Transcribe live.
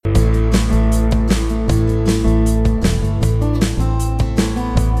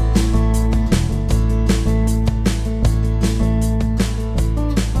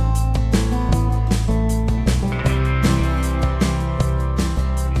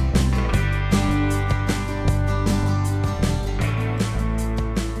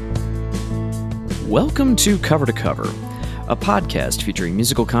Welcome to Cover, a podcast featuring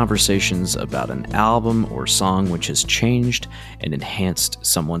musical conversations about an album or song which has changed and enhanced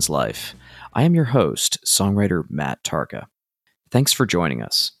someone's life. I am your host, songwriter Matt Tarka. Thanks for joining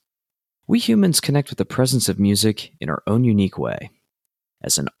us. We humans connect with the presence of music in our own unique way.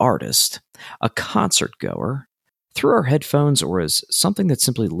 As an artist, a concert goer, through our headphones, or as something that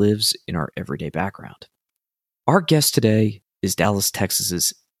simply lives in our everyday background. Our guest today is Dallas,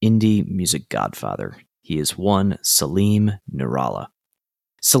 Texas's indie music godfather. He is one Salim Niralla.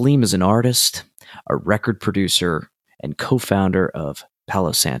 Salim is an artist, a record producer, and co-founder of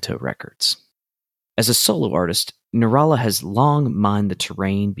Palo Santo Records. As a solo artist, Niralla has long mined the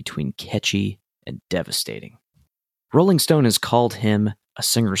terrain between catchy and devastating. Rolling Stone has called him a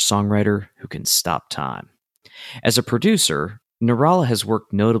singer-songwriter who can stop time. As a producer, Niralla has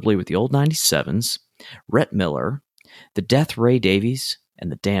worked notably with the Old 97s, Rhett Miller, the Death Ray Davies,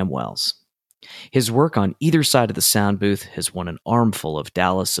 and the Damnwells. His work on either side of the sound booth has won an armful of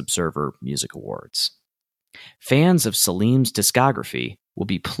Dallas Observer Music Awards. Fans of Salim's discography will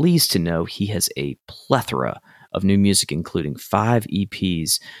be pleased to know he has a plethora of new music, including 5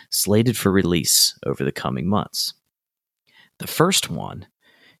 EPs slated for release over the coming months. The first one,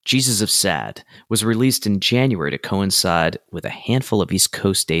 Jesus of Sad, was released in January to coincide with a handful of East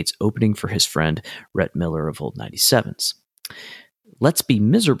Coast dates opening for his friend Rhett Miller of Old 97s. Let's Be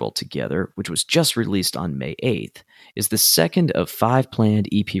Miserable Together, which was just released on May 8th, is the second of 5 planned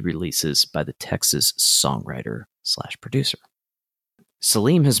EP releases by the Texas songwriter/producer.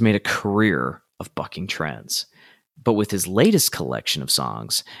 Salim has made a career of bucking trends, but with his latest collection of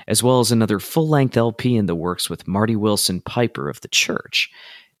songs, as well as another full-length LP in the works with Marty Wilson Piper of The Church,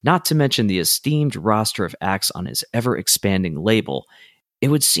 not to mention the esteemed roster of acts on his ever-expanding label, it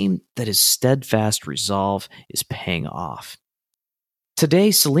would seem that his steadfast resolve is paying off.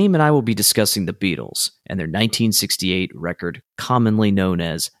 Today, Salim and I will be discussing the Beatles and their 1968 record commonly known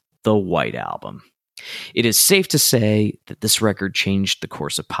as The White Album. It is safe to say that this record changed the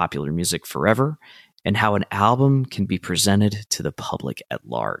course of popular music forever and how an album can be presented to the public at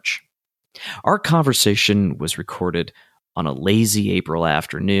large. Our conversation was recorded on a lazy April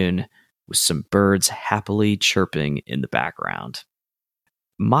afternoon with some birds happily chirping in the background.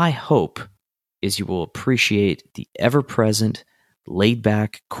 My hope is you will appreciate the ever-present,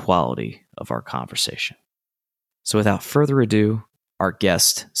 laid-back quality of our conversation. So without further ado, our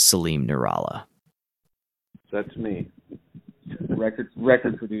guest, Salim Niralla. That's me. Record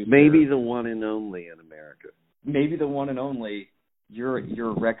producer. Maybe the one and only in America. Maybe the one and only. You're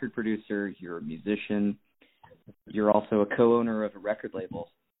a record producer. You're a musician. You're also a co-owner of a record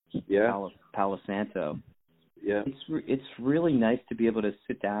label. Yeah. Palo Santo. Yeah. It's really nice to be able to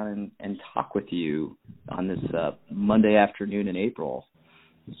sit down and talk with you on this Monday afternoon in April.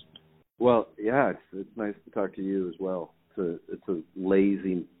 Well, yeah, it's nice to talk to you as well. It's a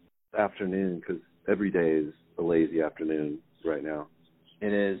lazy afternoon because every day is a lazy afternoon right now.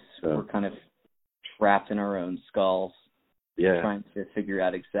 It is. So. We're kind of trapped in our own skulls. Yeah. Trying to figure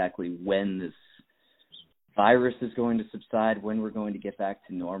out exactly when this virus is going to subside, when we're going to get back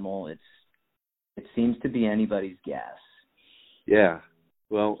to normal. It seems to be anybody's guess. Yeah.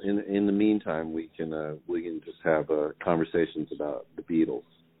 Well, in the meantime, we can just have conversations about the Beatles.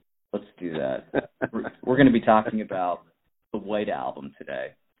 Let's do that. We're going to be talking about the White Album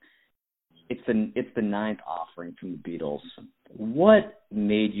today. It's the 9th offering from the Beatles. What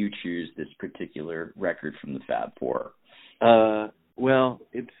made you choose this particular record from the Fab Four? Well,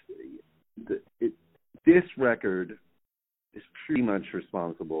 this record is pretty much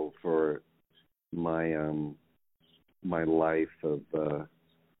responsible for my my life of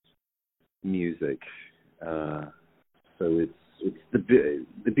music. So it's the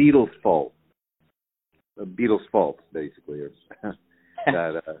Beatles' fault. The Beatles' fault, basically.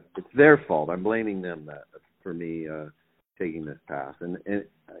 That it's their fault. I'm blaming them for me taking this path. And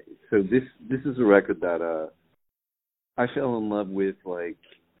so this is a record that I fell in love with like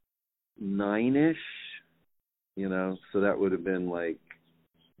 9-ish, so that would have been like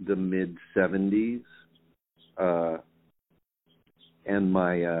the mid-70s. And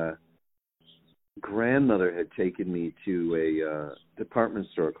my grandmother had taken me to a department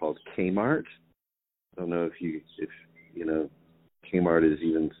store called Kmart. I don't know if you know Kmart is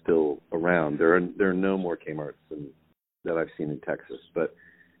even still around. There are no more Kmarts that I've seen in Texas, but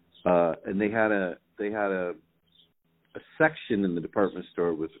and they had a section in the department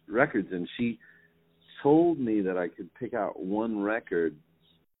store with records, and she told me that I could pick out one record,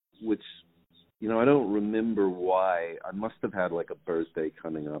 which I don't remember why. I must have had like a birthday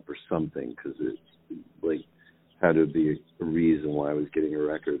coming up or something, because it like had to be a reason why I was getting a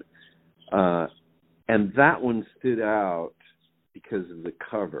record. And that one stood out because of the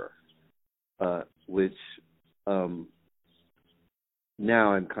cover, which now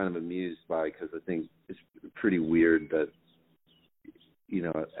I'm kind of amused by, because I think it's pretty weird that, you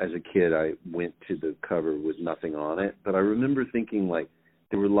know, as a kid I went to the cover with nothing on it. But I remember thinking, like,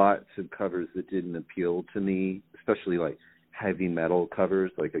 there were lots of covers that didn't appeal to me, especially like heavy metal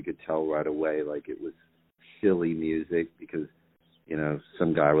covers. Like, I could tell right away, like, it was silly music because, you know,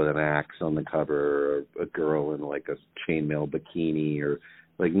 some guy with an axe on the cover, or a girl in like a chainmail bikini, or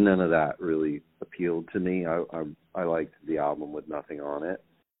like, none of that really appealed to me. I liked the album with nothing on it.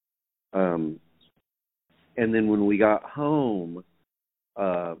 And then when we got home,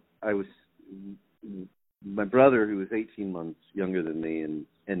 my brother, who was 18 months younger than me and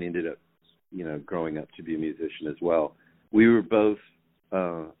ended up, you know, growing up to be a musician as well. We were both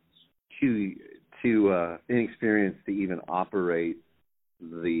too inexperienced to even operate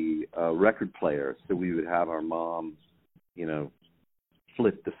the record player. So we would have our mom, you know,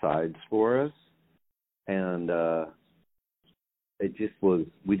 flip the sides for us. And it just was,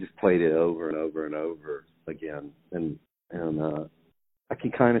 we just played it over and over and over again. And I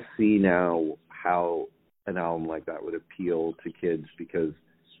can kind of see now how an album like that would appeal to kids, because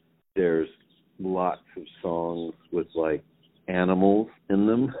there's lots of songs with like animals in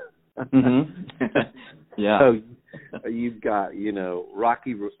them. Mm-hmm. Yeah. So you've got, you know,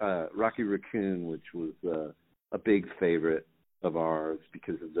 Rocky Raccoon, which was a big favorite of ours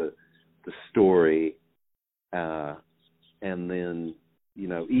because of the story, and then, you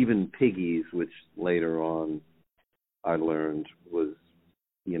know, even Piggies, which later on I learned was,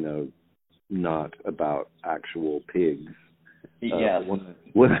 you know, not about actual pigs. Yes.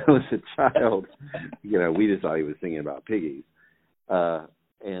 When I was a child, you know, we just thought he was singing about piggies. And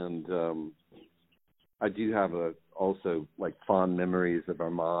I do have also like fond memories of our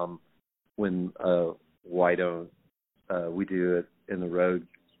mom when Why Don't We Do It in the Road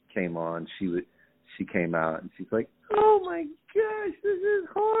came on. She came out and she's like, "Oh my gosh, this is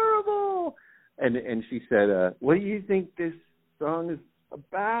horrible!" And she said, "What do you think this song is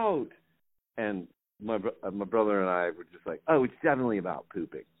about?" And my brother and I were just like, "Oh, it's definitely about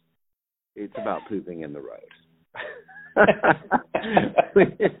pooping. It's about pooping in the road."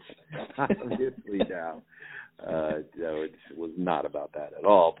 Which obviously now, it was not about that at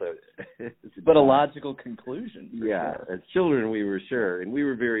all. But a logical conclusion. Yeah, sure. As children we were sure, and we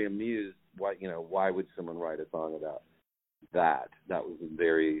were very amused. Why would someone write a song about that? That was a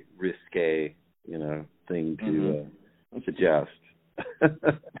very risque, you know, thing to suggest.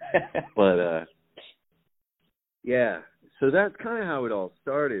 But yeah, so that's kind of how it all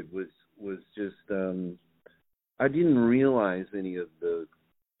started. Was just I didn't realize any of the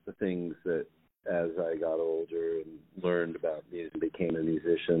things that, as I got older and learned about music, became a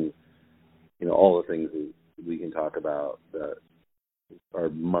musician. You know, all the things that we can talk about that are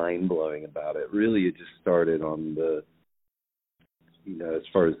mind blowing about it. Really, it just started on the, you know, as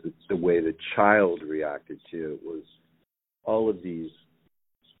far as the way the child reacted to it, was all of these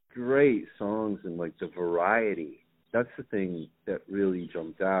great songs and like the variety. That's the thing that really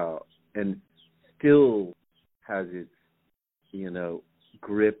jumped out and still has its, you know,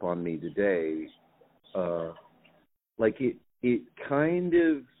 grip on me today. Like it kind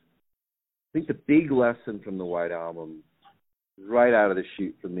of, I think the big lesson from the White Album right out of the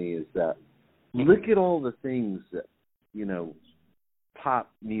chute for me is that look at all the things that, you know,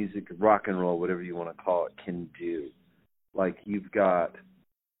 pop music, rock and roll, whatever you want to call it, can do. Like, you've got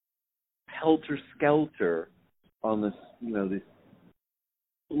Helter Skelter on this, you know, this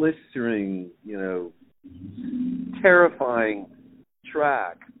blistering, you know, terrifying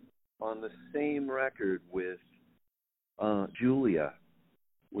track on the same record with Julia,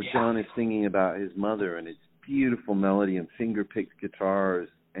 where John is singing about his mother, and it's beautiful melody and finger-picked guitars,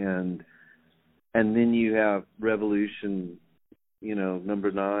 and then you have Revolution, you know,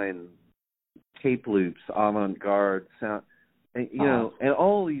 number 9, tape loops, avant-garde sound, and, you know, and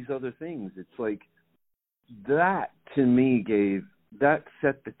all these other things. It's like that, to me, that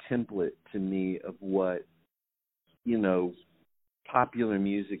set the template to me of what, you know, popular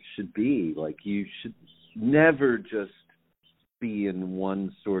music should be. Like, you should never just be in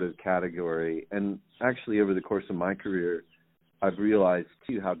one sort of category. And actually, over the course of my career, I've realized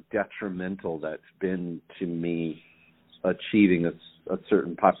too how detrimental that's been to me achieving a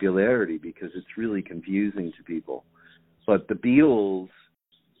certain popularity, because it's really confusing to people. But the Beatles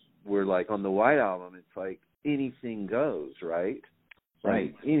were like, on the White Album, it's like anything goes, right?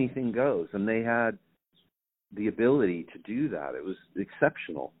 Right. Like, anything goes. And they had the ability to do that. It was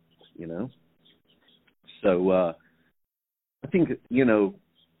exceptional, you know? So I think, you know,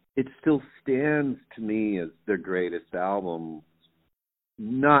 it still stands to me as their greatest album,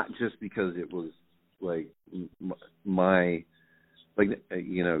 not just because it was like my, like,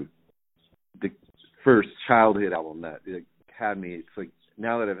 you know, the first childhood album that it had me. It's like,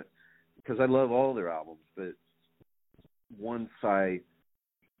 now that I've, because I love all their albums, but once I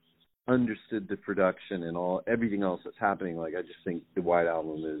understood the production and everything else that's happening, like, I just think the White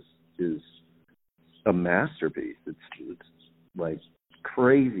Album is a masterpiece. It's like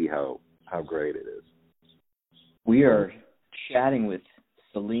crazy how great it is. We are chatting with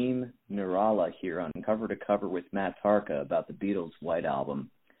Salim Nurallah here on Cover to Cover with Matt Tarka about the Beatles' White Album.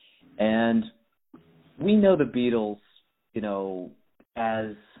 And we know the Beatles, you know,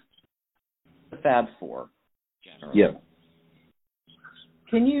 as the Fab Four, generally. Yeah.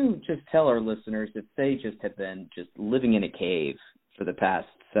 Can you just tell our listeners, if they just have been just living in a cave for the past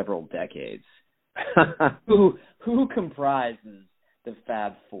several decades, who comprises the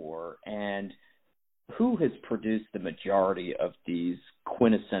Fab Four, and who has produced the majority of these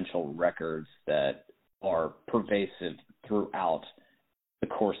quintessential records that are pervasive throughout the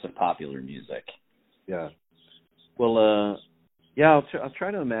course of popular music? Yeah. Well, yeah, I'll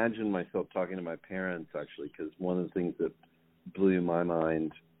try to imagine myself talking to my parents, actually, because one of the things that blew my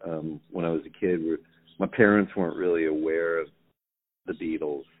mind when I was a kid were my parents weren't really aware of the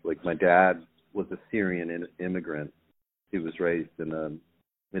Beatles. Like, my dad was a Syrian immigrant. He was raised in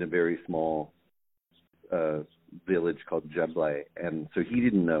a very small village called Jeble, and so he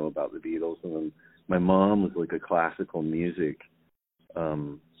didn't know about the Beatles. And then my mom was like a classical music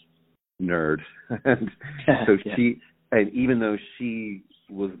nerd, and so yeah. and even though she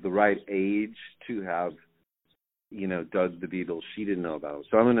was the right age to have, you know, dug the Beatles, she didn't know about them.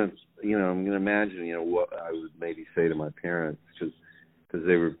 So I'm gonna imagine, you know, what I would maybe say to my parents, because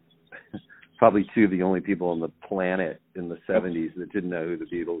they were probably two of the only people on the planet in the 70s that didn't know who the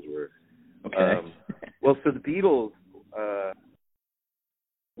Beatles were. Okay. Well, so the Beatles,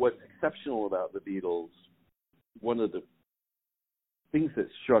 what's exceptional about the Beatles, one of the things that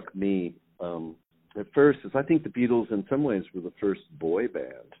struck me at first is I think the Beatles in some ways were the first boy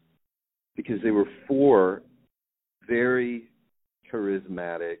band, because they were four very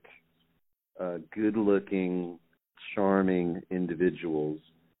charismatic, good-looking, charming individuals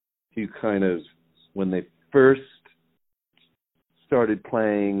who kind of, when they first started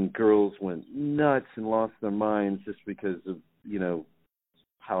playing, girls went nuts and lost their minds just because of, you know,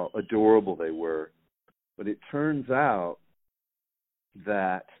 how adorable they were. But it turns out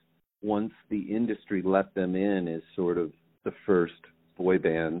that once the industry let them in as sort of the first boy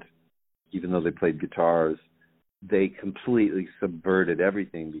band, even though they played guitars, they completely subverted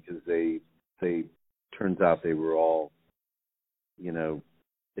everything, because they turns out they were all, you know,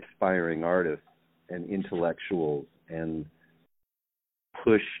 aspiring artists and intellectuals and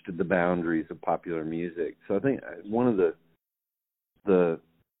pushed the boundaries of popular music. So I think one of the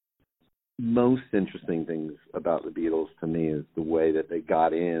most interesting things about the Beatles to me is the way that they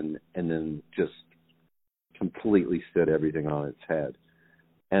got in and then just completely stood everything on its head.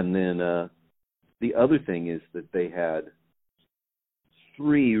 And then the other thing is that they had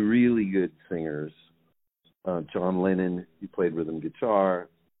three really good singers. John Lennon, who played rhythm guitar,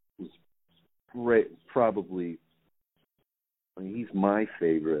 was great. Probably, I mean, he's my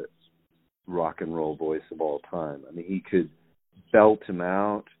favorite rock and roll voice of all time. I mean, he could belt him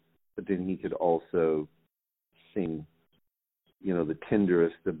out, but then he could also sing, you know, the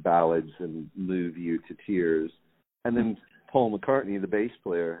tenderest of ballads and move you to tears. And then Paul McCartney, the bass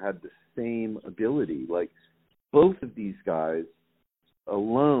player, had the same ability. Like, both of these guys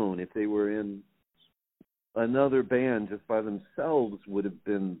alone, if they were in another band just by themselves, would have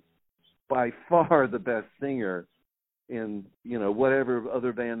been by far the best singer in, you know, whatever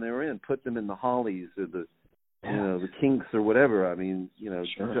other band they were in. Put them in the Hollies or the, you know, the Kinks or whatever. I mean, you know,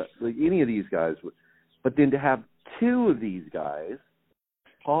 Sure. like any of these guys would. But then to have two of these guys,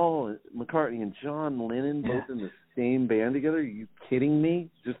 Paul McCartney and John Lennon, both in the same band together, are you kidding me?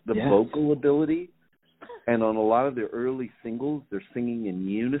 Just the vocal ability. And on a lot of their early singles, they're singing in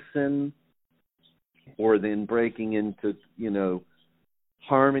unison or then breaking into, you know,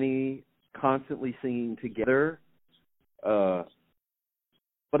 harmony, constantly singing together.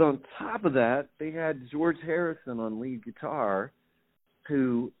 But on top of that, they had George Harrison on lead guitar,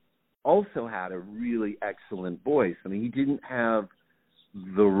 who also had a really excellent voice. I mean, he didn't have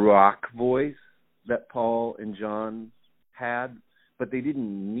the rock voice that Paul and John had, but they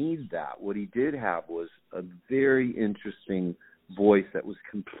didn't need that. What he did have was a very interesting voice that was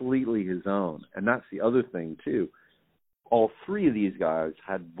completely his own. And that's the other thing, too. All three of these guys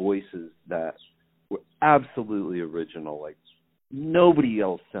had voices that were absolutely original. Like, nobody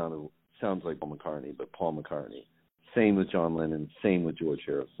else sounds like Paul McCartney but Paul McCartney. Same with John Lennon, same with George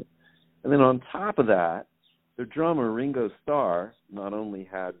Harrison. And then on top of that, their drummer, Ringo Starr, not only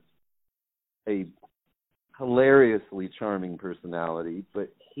had a hilariously charming personality,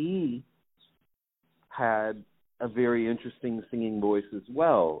 but he had a very interesting singing voice as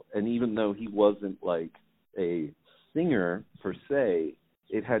well. And even though he wasn't like a singer per se,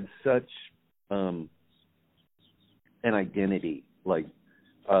 it had such an identity. Like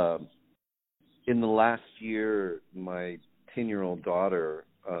in the last year, my 10-year-old daughter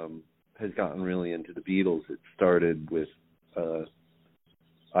has gotten really into the Beatles. It started with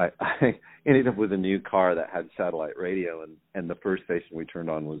I ended up with a new car that had satellite radio, and the first station we turned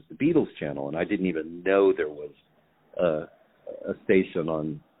on was the Beatles channel, and I didn't even know there was a station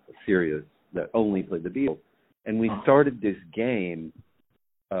on Sirius that only played the Beatles. And we started this game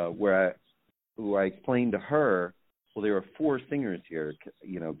where I explained to her, well, there are 4 singers here.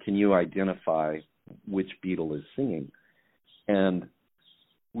 Can you identify which Beatle is singing? And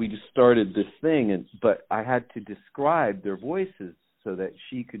we just started this thing, but I had to describe their voices so that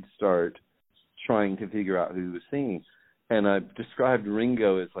she could start trying to figure out who was singing. And I described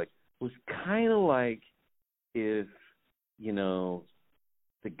Ringo as like, was kind of like if,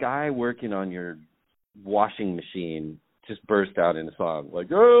 the guy working on your washing machine just burst out in a song, like,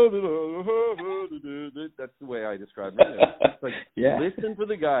 that's the way I described Ringo. It's like, listen for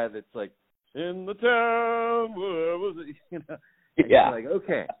the guy that's like, in the town, where was it? It's like,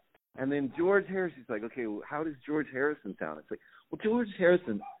 okay. And then George Harrison's like, okay, well, how does George Harrison sound? It's like, well, George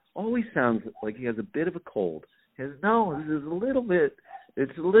Harrison always sounds like he has a bit of a cold. He says, no, this is a little bit.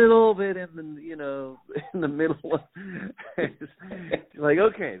 It's a little bit in the, in the middle. It's like,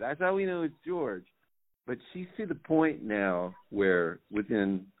 okay, that's how we know it's George. But she's to the point now where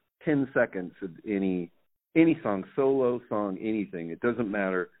within 10 seconds of any song, solo song, anything, it doesn't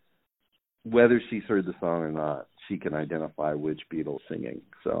matter whether she's heard the song or not, she can identify which Beatles singing.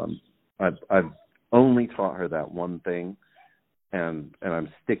 So I've only taught her that one thing, and I'm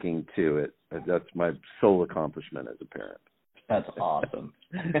sticking to it. That's my sole accomplishment as a parent. That's awesome.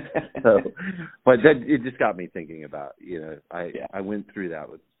 But it just got me thinking about, I went through that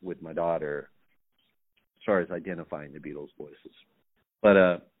with my daughter as far as identifying the Beatles' voices.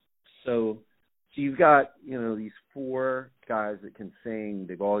 But so you've got, these 4 guys that can sing.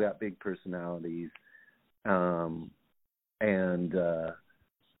 They've all got big personalities.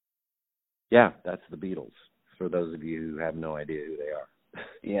 That's the Beatles, for those of you who have no idea who they are.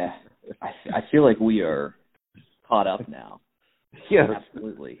 Yeah. I feel like we are caught up now. Yes.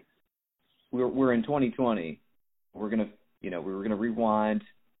 Absolutely. We're in 2020. We're going to rewind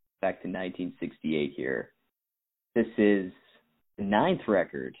back to 1968 here. This is the 9th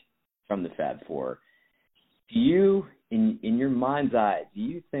record from the Fab Four. Do you, in your mind's eye, do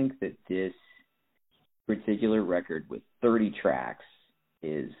you think that this particular record with 30 tracks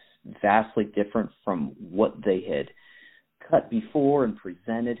is vastly different from what they had cut before and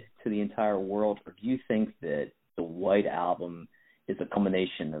presented to the entire world? Or do you think that the White Album is a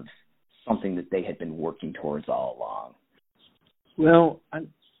culmination of something that they had been working towards all along? Well,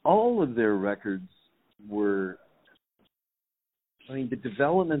 all of their records were, the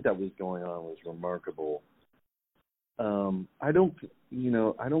development that was going on was remarkable. I don't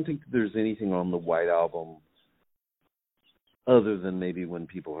think there's anything on the White Album other than maybe when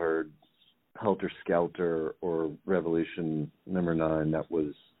people heard Helter Skelter or Revolution Number 9 that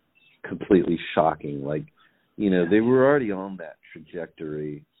was completely shocking. Like, they were already on that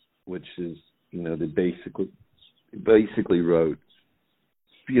trajectory, which is, they basically wrote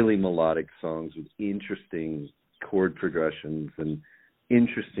feely melodic songs with interesting chord progressions and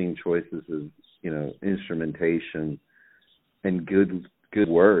interesting choices of, instrumentation and good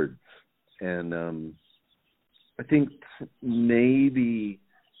words. And I think maybe,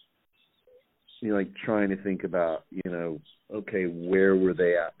 trying to think about, okay, where were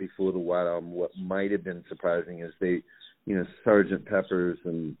they at before the White Album? What might have been surprising is they, Sgt. Pepper's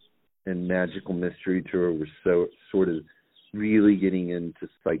and Magical Mystery Tour were so sort of really getting into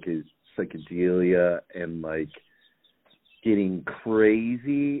psychedelia and getting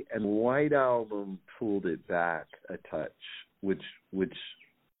crazy, and White Album pulled it back a touch, which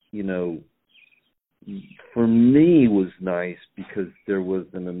for me was nice because there was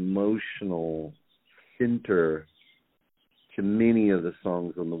an emotional center to many of the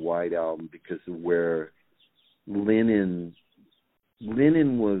songs on the White Album because of where Lennon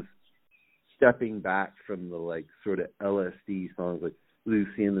was stepping back from the sort of LSD songs like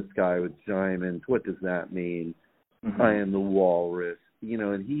Lucy in the Sky with Diamonds, What Does That Mean? Mm-hmm. I Am the Walrus,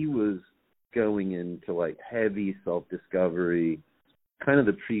 and he was going into like heavy self-discovery, kind of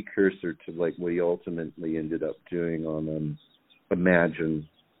the precursor to like what he ultimately ended up doing on Imagine,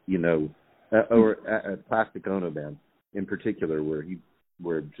 you know, or Plastic Ono Band in particular,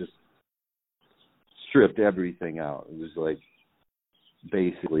 where just stripped everything out. It was like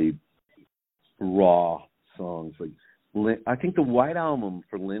basically raw songs. Like I think the White Album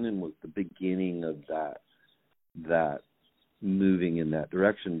for Lennon was the beginning of that moving in that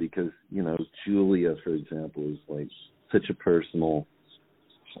direction, because, you know, Julia, for example, is like such a personal,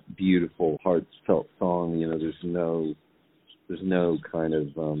 beautiful, heartfelt song. You know, there's no kind of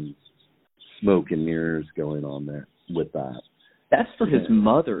smoke and mirrors going on there with that. That's for his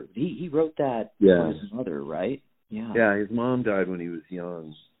mother. He wrote that for his mother, right? Yeah. Yeah, his mom died when he was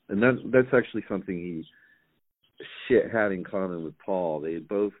young, and that's actually something he had in common with Paul. They had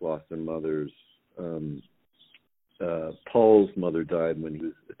both lost their mothers. Paul's mother died when he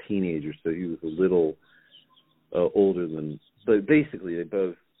was a teenager, so he was a little older than. But basically,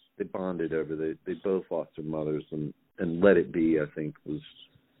 they bonded over. They both lost their mothers, and "Let It Be," I think, was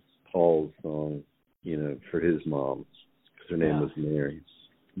Paul's song, you know, for his mom, because her name was Mary.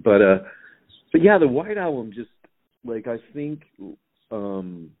 But yeah, the White Album, just like, I think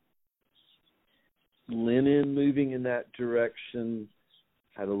Lennon moving in that direction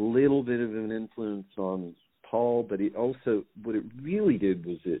had a little bit of an influence on Paul, but it also, what it really did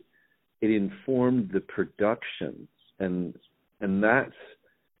was it informed the production, and that's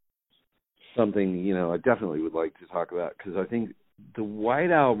something, you know, I definitely would like to talk about, because I think the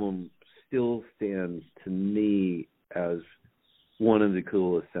White Album still stands to me as one of the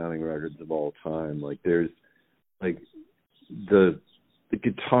coolest sounding records of all time. Like, there's like the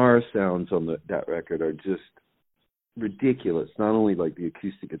guitar sounds on that record are just ridiculous. Not only like the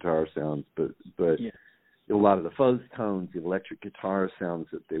acoustic guitar sounds, but a lot of the fuzz tones, the electric guitar sounds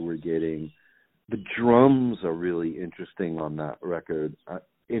that they were getting. The drums are really interesting on that record, and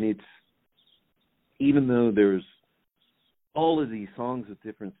it's, even though there's all of these songs with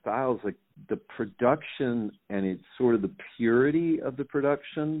different styles, like the production, and it's sort of the purity of the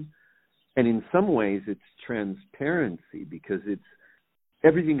production, and in some ways it's transparency, because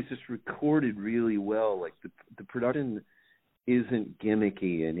everything is just recorded really well. Like the production isn't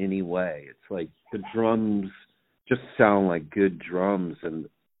gimmicky in any way. It's like the drums just sound like good drums, and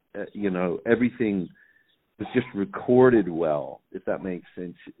you know, everything was just recorded well, if that makes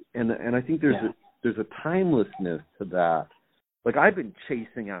sense. And I think there's a timelessness to that. Like, I've been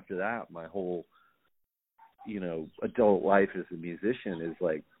chasing after that my whole, you know, adult life as a musician. Is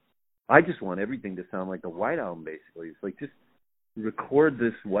like, I just want everything to sound like the White Album, basically. It's like, just record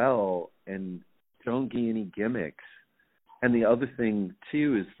this well and don't get any gimmicks. And the other thing,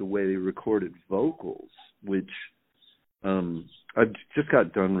 too, is the way they recorded vocals, which I've just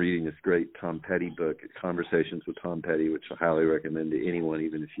got done reading this great Tom Petty book, Conversations with Tom Petty, which I highly recommend to anyone,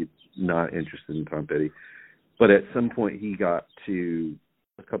 even if you're not interested in Tom Petty. But at some point he got to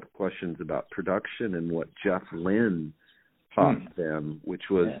a couple questions about production and what Jeff Lynne taught them, which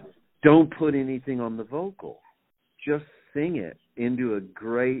was, don't put anything on the vocal. Just sing it into a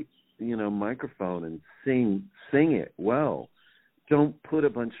great, you know, microphone and sing it well. Don't put a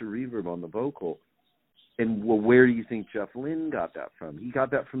bunch of reverb on the vocal. And, well, where do you think Jeff Lynne got that from? He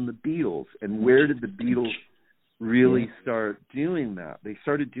got that from the Beatles. And where did the Beatles really start doing that? They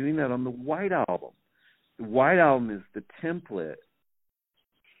started doing that on the White Album. The White Album is the template,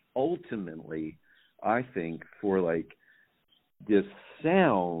 ultimately, I think, for like this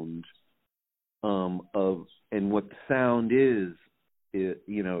sound of, and what the sound is,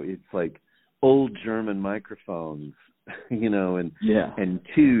 you know, it's like old German microphones, you know, and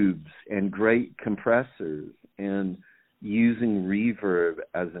tubes and great compressors, and using reverb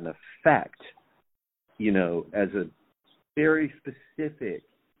as an effect, you know, as a very specific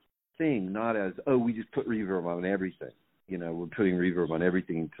thing, not as, oh, we just put reverb on everything. You know, we're putting reverb on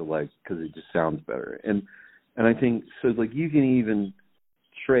everything to, like, because it just sounds better. And I think, so, like, you can even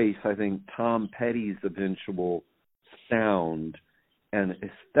trace, I think, Tom Petty's eventual sound and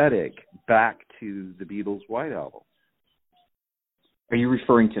aesthetic back to the Beatles' White Album. Are you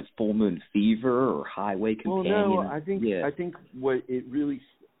referring to Full Moon Fever or Highway Companion? Well, no, I think what it really,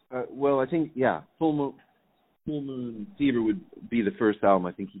 Full Moon Fever would be the first album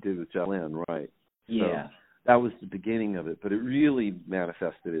I think he did with Jeff Lynne, right? Yeah. So that was the beginning of it, but it really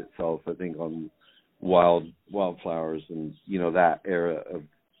manifested itself, I think, on Wildflowers and, you know, that era of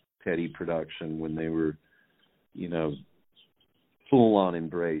Petty production when they were, you know, full on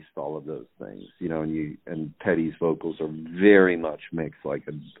embraced all of those things, you know, and Petty's vocals are very much mixed like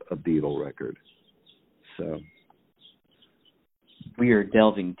a Beatle record. So, We are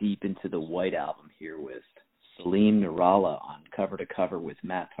delving deep into the White Album here with Salim Nuralla on Cover to Cover with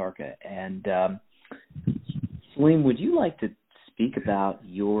Matt Tarka. And Salim, would you like to speak about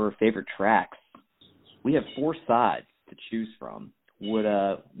your favorite tracks? We have 4 sides to choose from.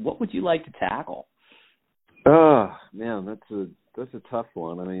 What would you like to tackle? Oh man, that's a tough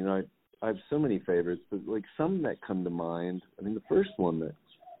one. I mean, I have so many favorites, but like some that come to mind. I mean, the first one that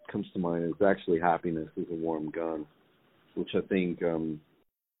comes to mind is actually "Happiness Is a Warm Gun," which I think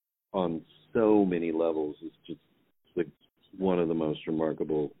on so many levels is just like one of the most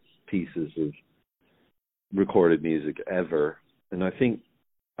remarkable pieces of recorded music ever. And I think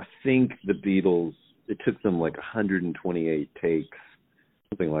the Beatles, it took them like 128 takes,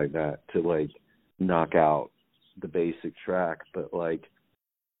 something like that, to like knock out the basic track. But like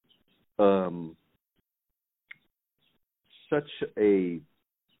such a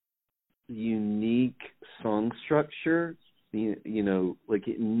unique song structure, you know, like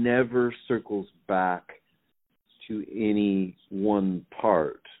it never circles back to any one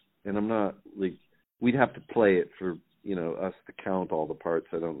part. And I'm not like, we'd have to play it for, you know, us to count all the parts.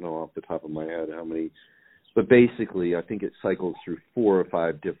 I don't know off the top of my head how many, but basically I think it cycles through 4 or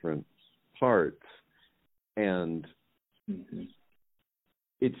 5 different parts. And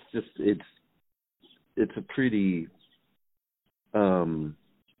it's just, it's a pretty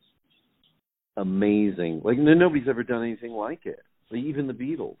amazing, like nobody's ever done anything like it. Like, even the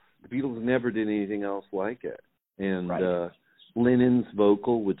Beatles never did anything else like it. And right. Lennon's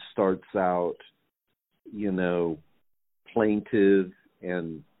vocal, which starts out, you know, plaintive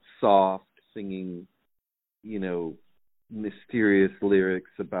and soft, singing, you know, mysterious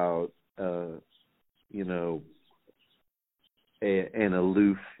lyrics about, you know, an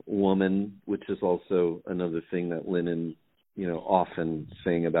aloof woman, which is also another thing that Lennon, you know, often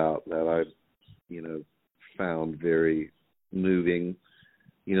sang about, that I, you know, found very moving,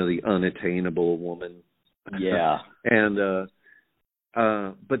 you know, the unattainable woman. Yeah. And,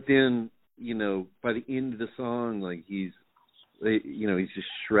 but then, you know, by the end of the song, like he's just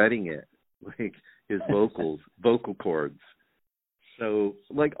shredding it, like his vocal cords. So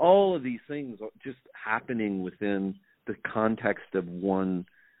like all of these things are just happening within the context of one,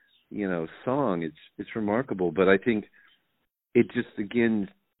 you know, song. It's remarkable. But I think it just, again,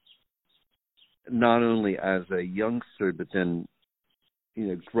 not only as a youngster, but then, you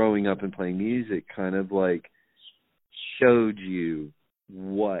know, growing up and playing music, kind of like showed you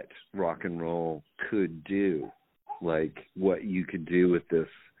what rock and roll could do, like what you could do with this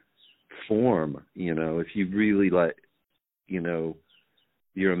form, you know, if you really let, you know,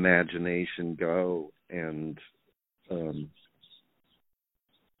 your imagination go. And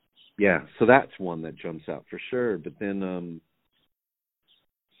yeah, so that's one that jumps out for sure. But then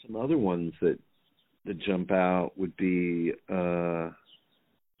some other ones that jump out would be I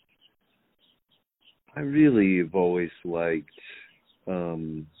really have always liked I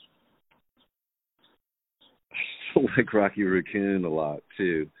still like Rocky Raccoon a lot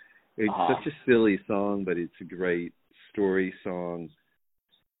too. It's such a silly song, but it's a great story song,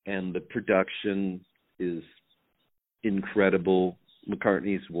 and the production is incredible.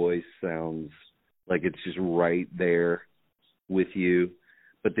 McCartney's voice sounds like it's just right there with you,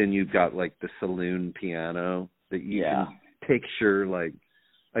 but then you've got like the saloon piano that you can picture, like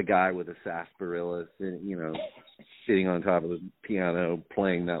a guy with a sarsaparilla, you know, sitting on top of the piano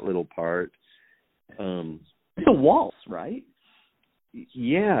playing that little part. It's a waltz, right?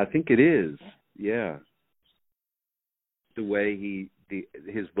 Yeah, I think it is. Yeah, the way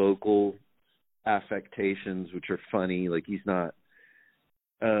his vocal affectations, which are funny, like he's not.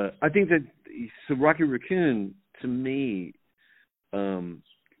 I think that so Rocky Raccoon, to me,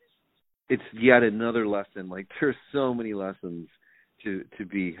 it's yet another lesson. Like there's so many lessons to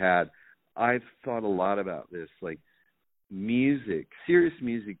be had. I've thought a lot about this, like music, serious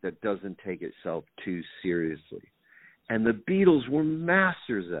music that doesn't take itself too seriously. And the Beatles were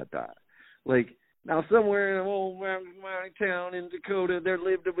masters at that. Like, now somewhere in an old mountain town in Dakota, there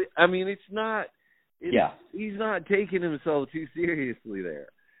lived I mean, it's not, he's not taking himself too seriously there.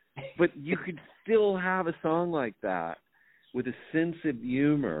 But you could still have a song like that with a sense of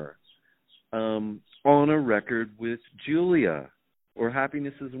humor on a record with Julia, or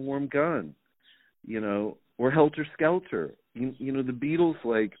Happiness Is a Warm Gun, you know, or Helter Skelter. You know, the Beatles,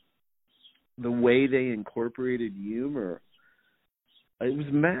 like, the way they incorporated humor, it was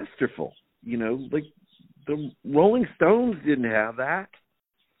masterful. You know, like the Rolling Stones didn't have that.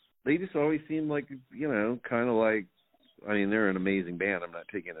 They just always seemed like, you know, kind of like, I mean, they're an amazing band. I'm not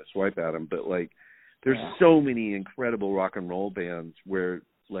taking a swipe at them, but like, there's so many incredible rock and roll bands where,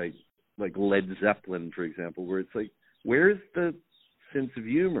 like Led Zeppelin, for example, where it's like, where's the sense of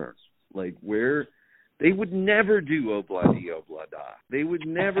humor, like where they would never do Obladi Oblada. They would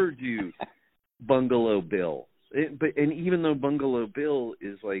never do Bungalow Bill. And even though Bungalow Bill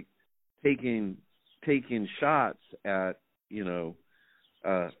is like taking shots at, you know,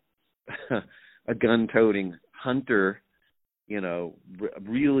 a gun-toting hunter, you know,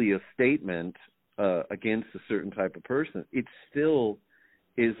 really a statement against a certain type of person, it still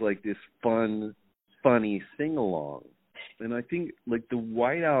is like this funny sing-along. And I think like the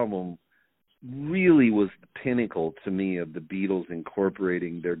White Album really was the pinnacle to me of the Beatles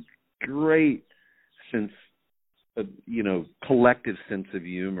incorporating their great sense of, you know, collective sense of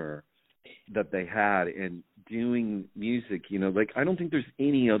humor that they had and doing music, you know, like I don't think there's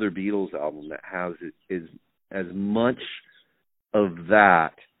any other Beatles album that has it as much of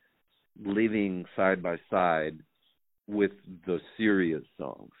that living side by side with the serious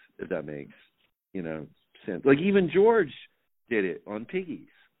songs, if that makes, you know, sense. Like even George did it on Piggies.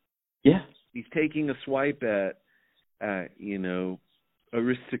 Yeah. He's taking a swipe at you know,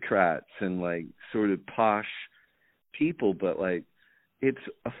 aristocrats and like sort of posh people, but like it's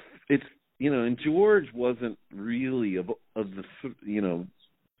you know, and George wasn't really of the, you know,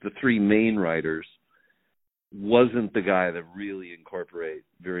 the three main writers, wasn't the guy that really incorporate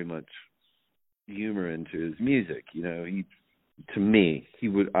very much humor into his music. You know, he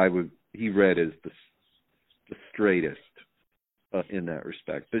read as the straightest in that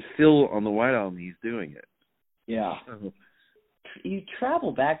respect, but still on the White Album he's doing it. Yeah. You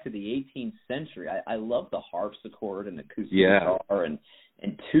travel back to the 18th century. I love the harpsichord and acoustic guitar and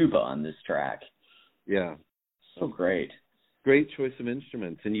tuba on this track. Yeah. So great. Great choice of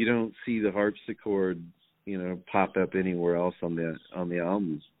instruments, and you don't see the harpsichord, you know, pop up anywhere else on the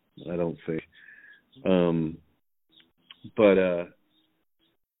album, I don't think.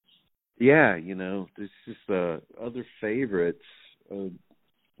 Yeah, you know, there's just other favorites. I'm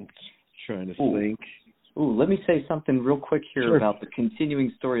trying to think. Ooh, let me say something real quick here Sure. about the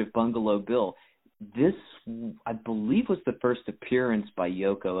continuing story of Bungalow Bill. This, I believe, was the first appearance by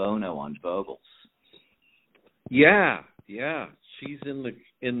Yoko Ono on vocals. Yeah, she's in the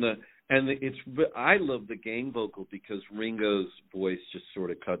I love the gang vocal because Ringo's voice just sort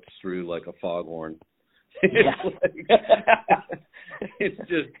of cuts through like a foghorn. It's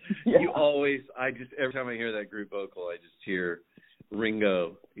just every time I hear that group vocal, I just hear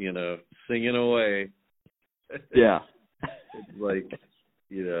Ringo, you know, singing away. Yeah. It's like,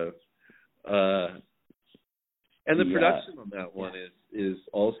 you know, and the production on that one is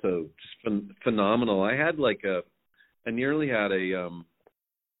also just phenomenal. I nearly had a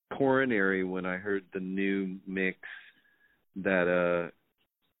coronary when I heard the new mix that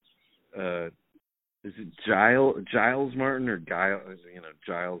is it Giles Martin or Giles? You know,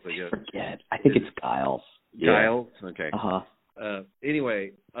 Giles, I guess. Forget. I think it's Giles. Giles? Okay. Uh-huh.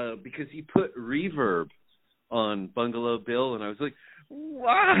 Anyway, because he put reverb on Bungalow Bill, and I was like,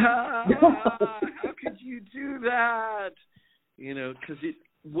 wow, how could you do that? You know, because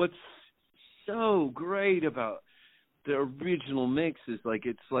what's so great about the original mix is like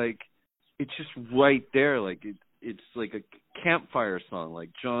it's just right there, like it's like a campfire song, like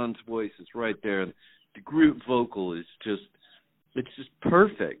John's voice is right there, and the group vocal is just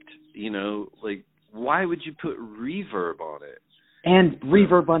perfect, you know, like why would you put reverb on it? And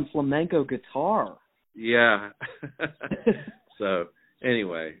reverb on flamenco guitar. Yeah. So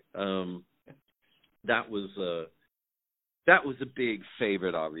anyway, that was a big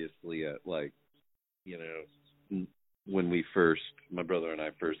favorite, obviously, at like, you know, when my brother and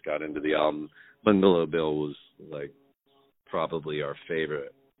I first got into the album. Bungalow Bill was like probably our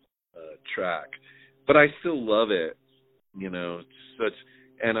favorite track, but I still love it, you know.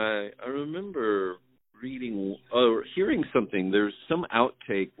 And I remember reading or hearing something. There's some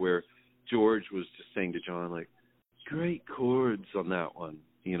outtake where George was just saying to John, like, great chords on that one,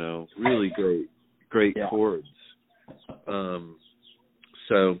 you know, really great chords.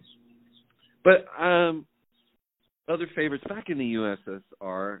 Other favorites back in the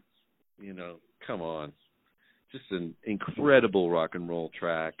USSR, you know, come on, just an incredible rock and roll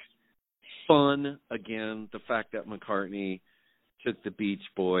track. Fun, again, the fact that McCartney took the Beach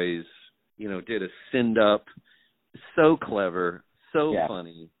Boys, you know, did a send up, so clever, so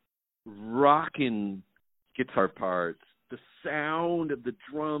funny, rocking guitar parts, the sound of the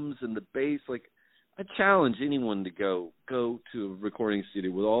drums and the bass. Like, I challenge anyone to go to a recording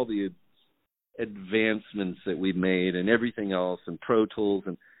studio with all the advancements that we've made and everything else and Pro Tools,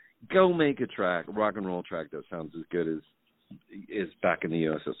 and go make a rock and roll track that sounds as good as back in the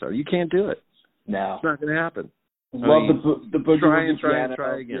USSR. You can't do it. No. It's not going to happen. Love the boogie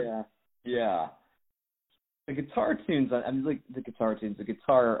try again. Yeah. the guitar tunes. I mean, like the guitar tones.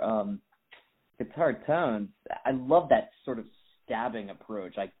 I love that sort of stabbing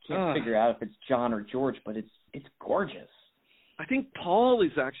approach. I can't figure out if it's John or George, but it's gorgeous. I think Paul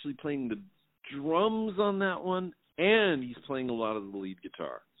is actually playing the drums on that one, and he's playing a lot of the lead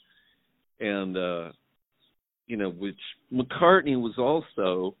guitar. And, which McCartney was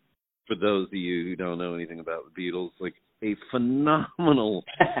also, for those of you who don't know anything about the Beatles, like a phenomenal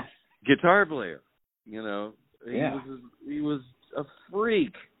guitar player. He was a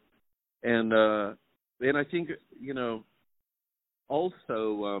freak. And I think,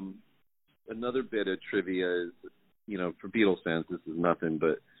 also another bit of trivia is, for Beatles fans, this is nothing,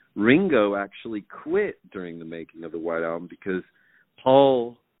 but Ringo actually quit during the making of the White Album because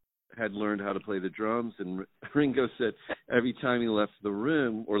Paul had learned how to play the drums, and Ringo said every time he left the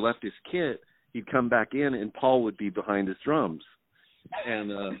room or left his kit, he'd come back in and Paul would be behind his drums.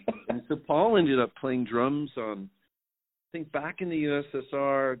 And so Paul ended up playing drums on, I think back in the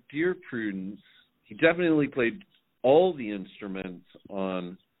USSR, Dear Prudence. He definitely played all the instruments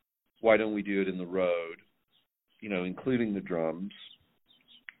on Why Don't We Do It in the Road, including the drums,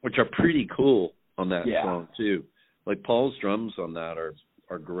 which are pretty cool on that song too. Like Paul's drums on that are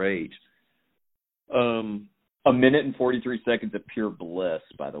great. A minute and 43 seconds of pure bliss,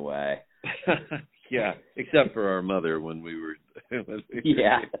 by the way. Yeah, except for our mother when we were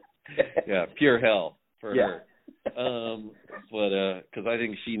yeah, pure hell for her. But because I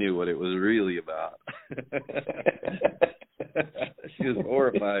think she knew what it was really about. She was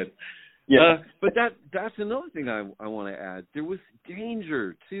horrified. Yeah, but that's another thing I want to add. There was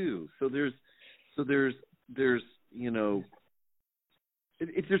danger too. So there's there's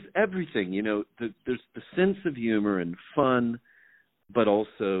everything. There's the sense of humor and fun, but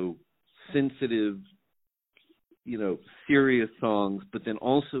also sensitive, serious songs. But then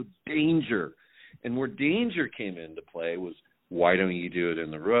also danger, and where danger came into play was Why Don't You Do It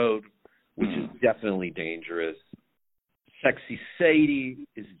in the Road, which is definitely dangerous. Sexy Sadie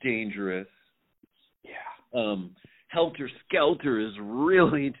is dangerous. Yeah. Helter Skelter is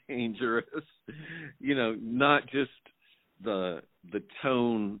really dangerous. Not just the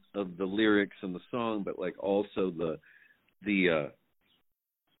tone of the lyrics and the song, but like also the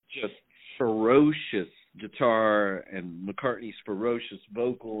just ferocious guitar and McCartney's ferocious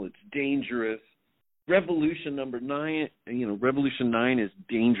vocal. It's dangerous. Revolution 9 is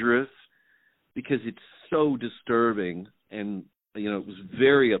dangerous because it's so disturbing. And, it was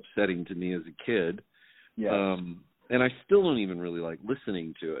very upsetting to me as a kid. Yeah. And I still don't even really like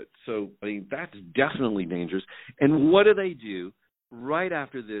listening to it. So, that's definitely dangerous. And what do they do right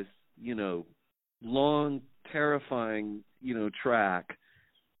after this, long, terrifying, track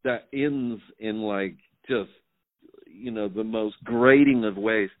that ends in, like, just, the most grating of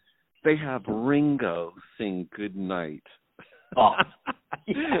ways? They have Ringo sing Good Night. Oh.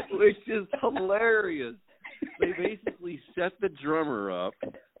 Which is hilarious. They basically set the drummer up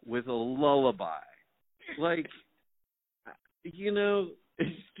with a lullaby. Like,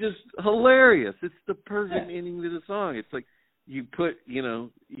 it's just hilarious. It's the perfect ending to the song. It's like you put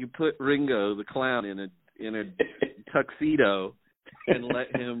Ringo the clown in a tuxedo and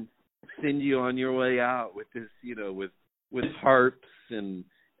let him send you on your way out with this, with harps and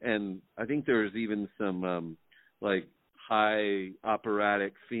I think there's even some like high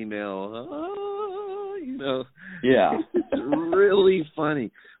operatic female. Yeah. It's really funny.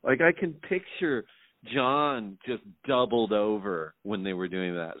 Like I can picture John just doubled over when they were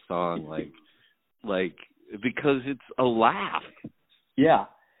doing that song, like because it's a laugh. Yeah.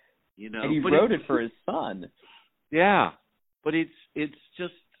 And he wrote it for his son. Yeah. But it's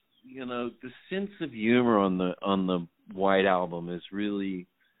just, the sense of humor on the White Album is really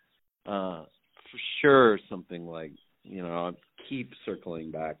for sure something like, I keep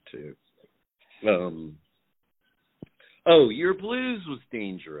circling back to. Your Blues was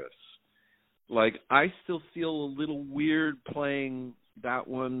dangerous. Like, I still feel a little weird playing that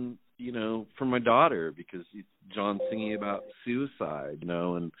one, for my daughter because John's singing about suicide,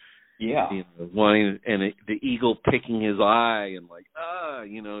 and wanting and the eagle picking his eye and like,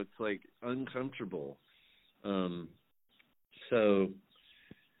 it's like uncomfortable. So.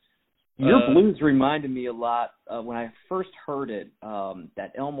 Your Blues reminded me a lot when I first heard it.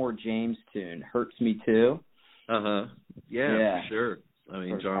 That Elmore James tune, "Hurts Me Too." Yeah, for sure.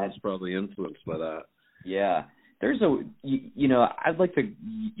 John was probably influenced by that. Yeah, there's I'd like to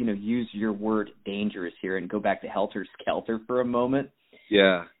use your word dangerous here and go back to Helter Skelter for a moment.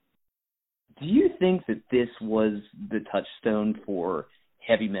 Yeah. Do you think that this was the touchstone for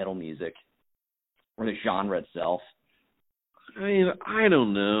heavy metal music or the genre itself? I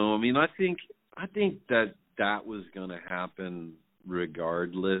don't know. I think that that was going to happen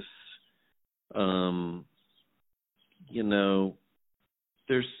regardless. You know,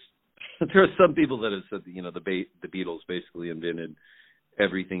 there are some people that have said that, you know, the Beatles basically invented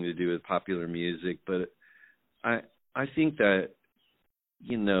everything to do with popular music, but I think that,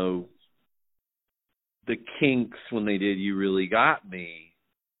 you know, the Kinks, when they did You Really Got Me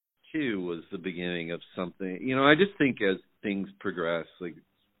too, was the beginning of something. You know, I just think as things progress, like,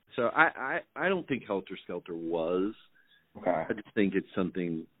 so I don't think Helter Skelter was. Okay. I just think it's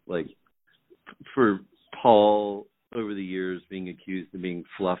something like, for Paul over the years being accused of being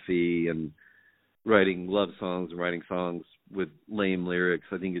fluffy and writing love songs and writing songs with lame lyrics,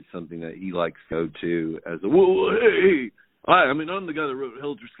 I think it's something that he likes to go to as a, whoa, hey, I mean, I'm the guy that wrote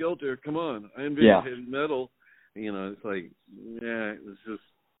Helter Skelter. Come on, I invented heavy metal. You know, it's like, yeah, it's just,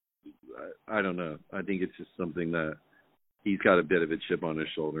 I don't know. I think it's just something that he's got a bit of a chip on his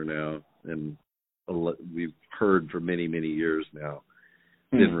shoulder now, and we've heard for many, many years now,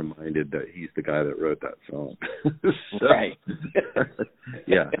 been reminded that he's the guy that wrote that song. So, right.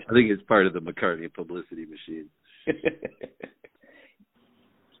 Yeah, I think it's part of the McCartney publicity machine.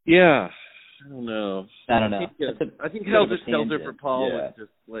 Yeah. I don't know. I think Helter Skelter for Paul was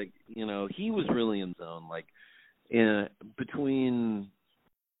just like, you know, he was really in zone. Like, between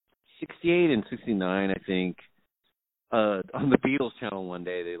 68 and 69, I think, on the Beatles channel one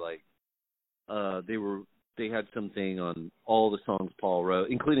day, they had something on all the songs Paul wrote,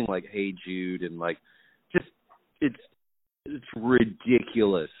 including like Hey Jude, and like, just, it's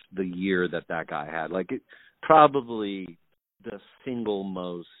ridiculous the year that guy had. Like, it probably the single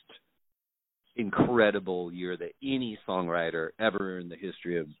most incredible year that any songwriter ever in the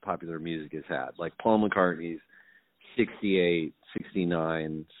history of popular music has had. Like, Paul McCartney's 68,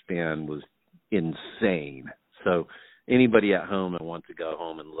 69 span was insane. So anybody at home that wants to go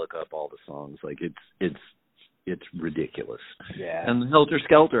home and look up all the songs, like, it's ridiculous. Yeah. And Helter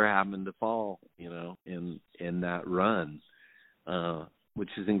Skelter happened to fall, you know, in that run, which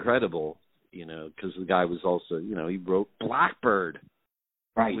is incredible, you know, because the guy was also, you know, he wrote Blackbird,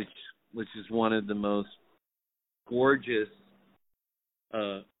 right, which is one of the most gorgeous,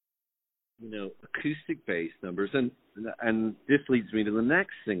 you know, acoustic bass numbers. And this leads me to the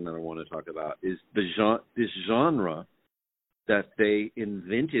next thing that I want to talk about, is this genre that they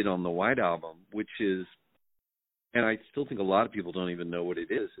invented on the White Album, which is, and I still think a lot of people don't even know what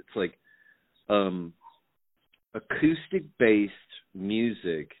it is. It's like acoustic-based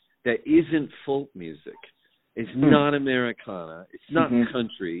music that isn't folk music. It's not Americana. It's not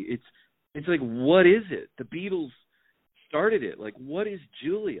country. It's like, what is it? The Beatles started it. Like, what is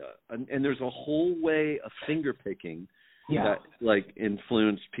Julia? And there's a whole way of finger picking that, like,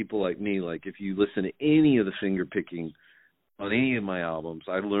 influenced people like me. Like, if you listen to any of the finger picking on any of my albums,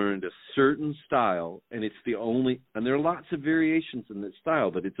 I learned a certain style, and it's the only, and there are lots of variations in that style,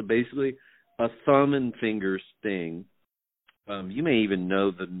 but it's basically a thumb and fingers thing. You may even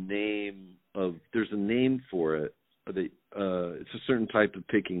know the name of, there's a name for it. It's a certain type of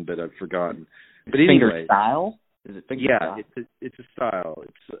picking, but I've forgotten. But finger anyway, style? Is it finger style? It's a style.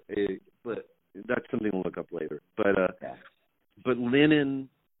 But that's something to look up later. But Lennon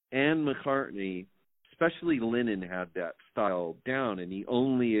and McCartney, especially Lennon, had that style down, and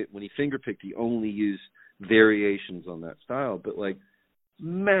when he fingerpicked, he only used variations on that style, but like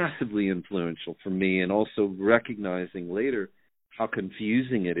massively influential for me, and also recognizing later how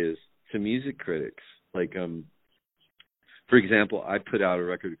confusing it is to music critics. Like, for example, I put out a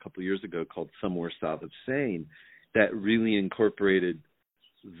record a couple of years ago called Somewhere South of Sane that really incorporated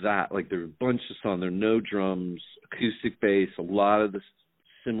that. Like, there are a bunch of songs, there are no drums, acoustic bass, a lot of the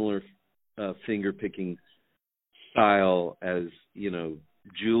similar finger picking style as, you know,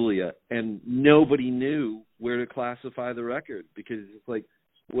 Julia, and nobody knew where to classify the record, because it's like,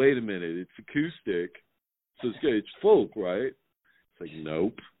 wait a minute, it's acoustic, so it's folk, right? It's like,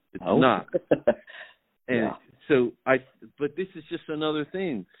 nope, it's not. And so but this is just another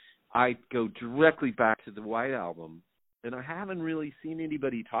thing. I go directly back to the White Album, and I haven't really seen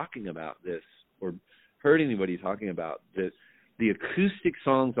anybody talking about this or heard anybody talking about that. The acoustic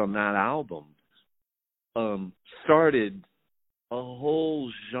songs on that album started a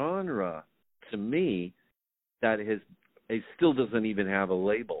whole genre, to me, that it still doesn't even have a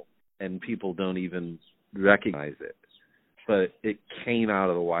label, and people don't even recognize it. But it came out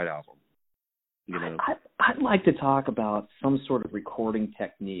of the White Album. You know? I'd like to talk about some sort of recording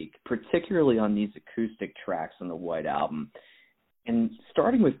technique, particularly on these acoustic tracks on the White Album. And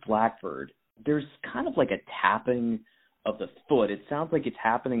starting with Blackbird, there's kind of like a tapping of the foot. It sounds like it's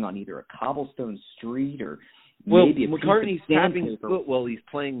happening on either a cobblestone street or maybe a McCartney's piece of tapping his sandpaper. foot while he's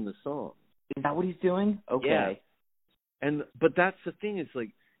playing the song. Is that what he's doing? Okay. Yeah. But that's the thing. It's like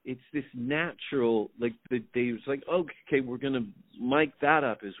it's this natural. Like they was like, okay, we're gonna mic that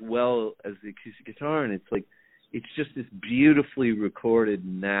up as well as the acoustic guitar, and it's like it's just this beautifully recorded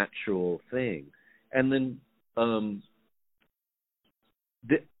natural thing. And then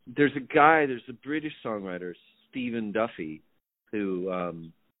there's a British songwriter, Stephen Duffy,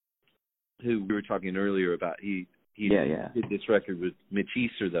 who we were talking earlier about. He did this record with Mitch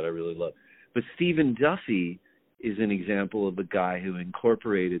Easter that I really love. But Stephen Duffy is an example of a guy who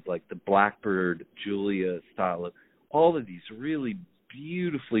incorporated like the Blackbird, Julia style of all of these really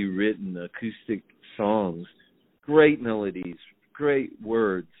beautifully written acoustic songs, great melodies, great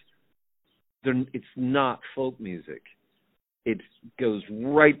words. It's not folk music. It goes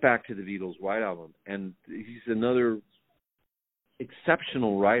right back to the Beatles' White Album. And he's another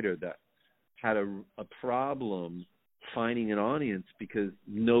exceptional writer that had a problem finding an audience because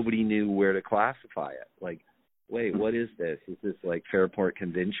nobody knew where to classify it. Like, wait, what is this? Is this like Fairport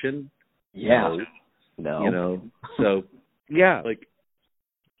Convention? Yeah. No. You know, so, yeah, like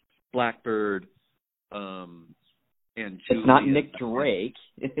Blackbird and Julia. It's not Nick Drake.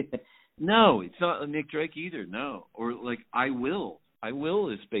 No, it's not Nick Drake either, no. Or like I Will. I Will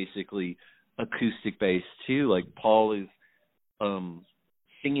is basically acoustic bass too. Like Paul is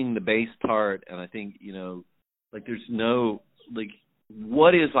singing the bass part, and I think, you know, like there's no, like,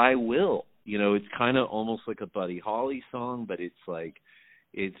 what is I Will? You know, it's kind of almost like a Buddy Holly song, but it's like,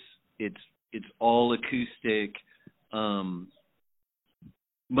 it's all acoustic. Mother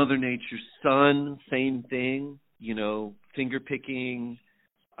Nature's Son, same thing, you know, finger picking.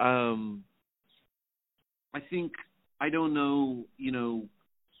 I think, I don't know, you know,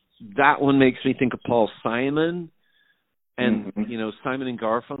 that one makes me think of Paul Simon, and, you know, Simon and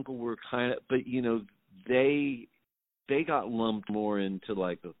Garfunkel were kind of, but, you know, they got lumped more into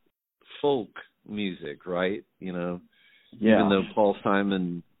like the folk music, right? You know, even though Paul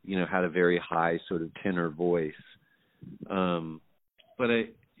Simon, you know, had a very high sort of tenor voice. But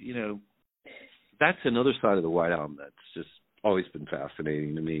you know, that's another side of the White Album that's just always been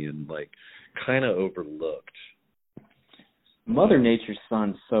fascinating to me and like kind of overlooked. Mother Nature's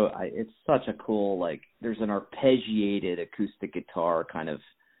Son, it's such a cool, like, there's an arpeggiated acoustic guitar kind of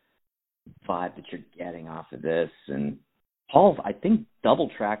vibe that you're getting off of this, and Paul, I think,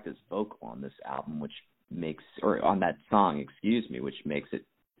 double-tracked his vocal on this album, which makes, or on that song, excuse me, which makes it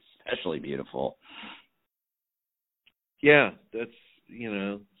especially beautiful. Yeah, that's, you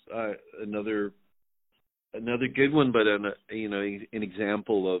know, another good one, but you know, an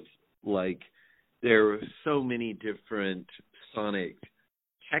example of like there are so many different sonic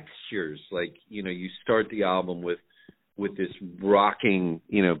textures. Like, you know, you start the album with this rocking,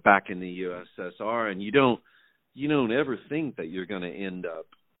 you know, back in the USSR, and you don't ever think that you're going to end up,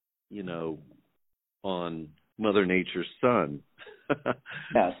 you know, on Mother Nature's Son.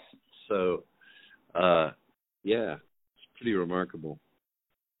 Yes. So, yeah, it's pretty remarkable.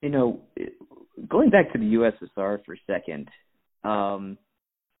 You know, going back to the USSR for a second,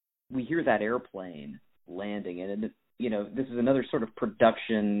 we hear that airplane landing, and, you know, this is another sort of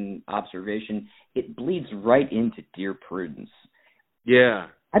production observation. It bleeds right into Dear Prudence. Yeah.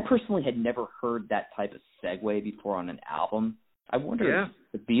 I personally had never heard that type of segue before on an album. I wonder if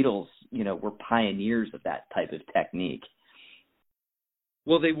the Beatles, you know, were pioneers of that type of technique.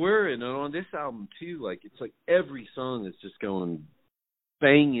 Well, they were, and on this album too, like, it's like every song is just going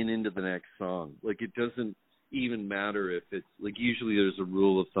banging into the next song. Like, it doesn't even matter if it's, like, usually there's a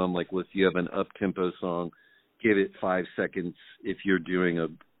rule of thumb, like, if you have an up-tempo song, give it 5 seconds if you're doing a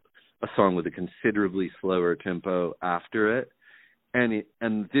song with a considerably slower tempo after it. And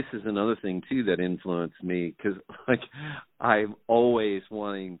this is another thing, too, that influenced me, because, like, I'm always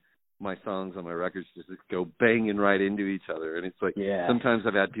wanting my songs on my records just to go banging right into each other. And it's like, sometimes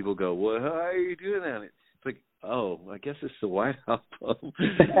I've had people go, well, how are you doing that? It's like, oh, I guess it's the White Album.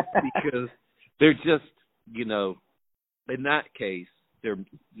 Because they're just, you know, in that case, they're,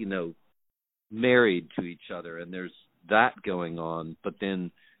 you know, married to each other, and there's that going on. But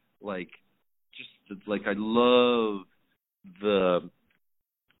then, like, just, like, I love the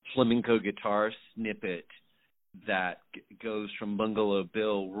flamenco guitar snippet that goes from Bungalow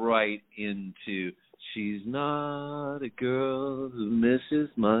Bill right into She's Not a Girl Who Misses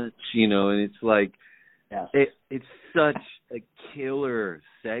Much, you know, and it's like, it's such a killer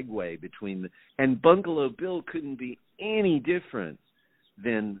segue between and Bungalow Bill couldn't be any different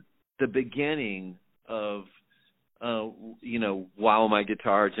than the beginning of, you know, While My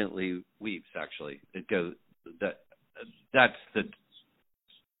Guitar Gently Weeps. Actually, it goes that's the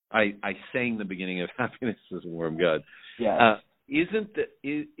I sang the beginning of Happiness is a Warm God. Yeah. is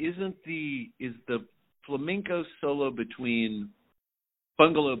the flamenco solo between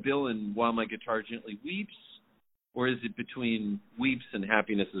Bungalow Bill and While My Guitar Gently Weeps, or is it between Weeps and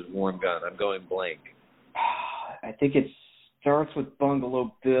Happiness is Warm Gun? I'm going blank. I think it starts with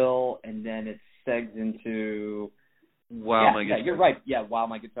Bungalow Bill and then it segs into My Guitar. You're right. Yeah, While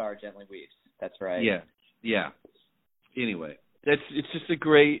My Guitar Gently Weeps. That's right. Yeah. Anyway, it's just a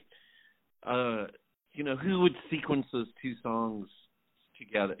great. Who would sequence those two songs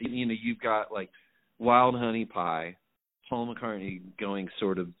together? You've got like Wild Honey Pie, Paul McCartney going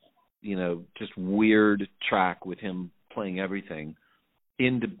sort of, just weird track with him playing everything,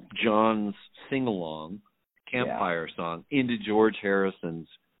 into John's sing-along, campfire song, into George Harrison's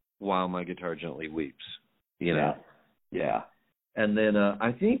While My Guitar Gently Weeps, Yeah. And then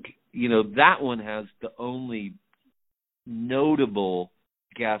I think, that one has the only notable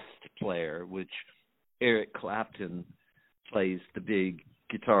guest player, which Eric Clapton plays the big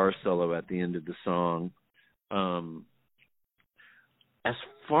guitar solo at the end of the song. As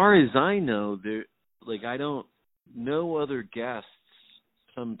far as I know, no other guests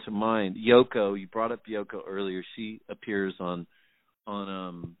come to mind. Yoko, you brought up Yoko earlier. She appears on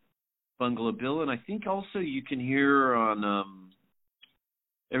Bungalow Bill, and I think also you can hear her on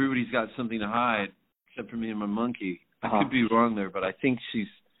Everybody's Got Something to Hide, except for Me and My Monkey. I could be wrong there, but I think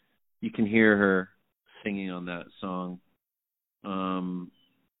you can hear her singing on that song.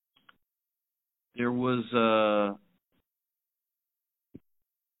 There was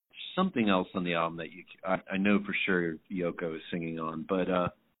something else on the album that I know for sure Yoko is singing on, but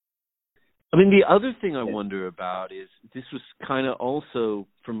the other thing I wonder about is this was kind of also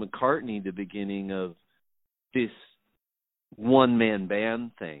for McCartney the beginning of this one-man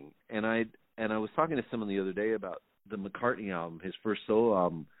band thing, and I was talking to someone the other day about the McCartney album, his first solo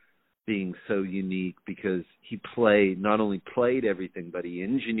album, being so unique because he not only played everything, but he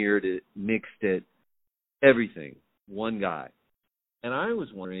engineered it, mixed it, everything, one guy. And I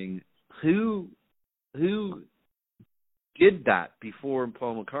was wondering who did that before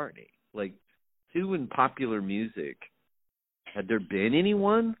Paul McCartney? Like, who in popular music, had there been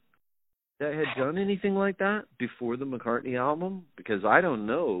anyone that had done anything like that before the McCartney album? Because I don't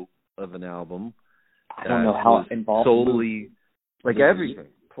know of an album. I don't know how involved solely like everything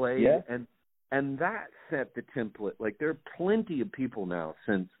played, and that set the template. Like, there are plenty of people now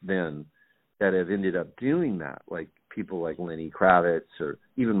since then that have ended up doing that. Like people like Lenny Kravitz, or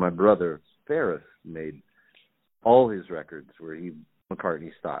even my brother Ferris made all his records where he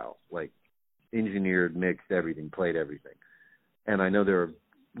McCartney style, like engineered, mixed everything, played everything. And I know there are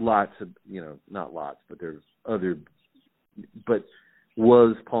lots of, not lots, but there's other. But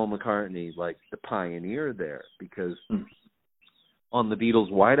was Paul McCartney like the pioneer there? Because on the Beatles'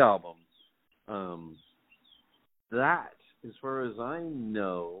 White Album, that, as far as I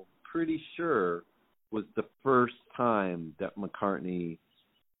know, pretty sure was the first time that McCartney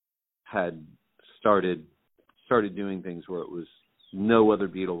had started doing things where it was no other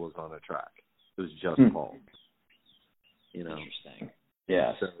Beatle was on a track. It was just Paul. Interesting.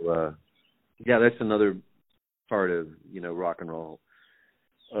 Yeah. So, that's another part of, rock and roll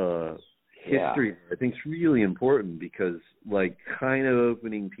history. I think it's really important because, like, kind of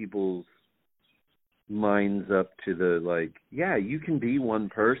opening people's minds up to the, you can be one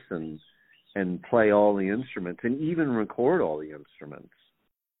person and play all the instruments and even record all the instruments.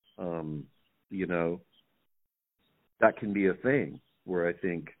 That can be a thing where I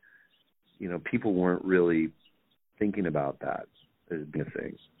think, people weren't really thinking about that as being a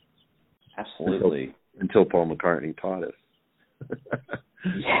thing. Absolutely. Until Paul McCartney taught us.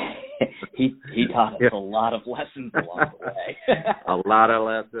 He taught us a lot of lessons along the way. A lot of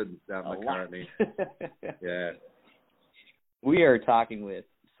lessons, that McCartney. Yeah. We are talking with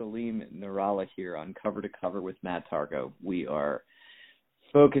Salim Nurallah here on Cover to Cover with Matt Targo. We are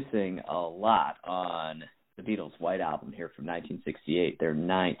focusing a lot on the Beatles' White Album here from 1968, their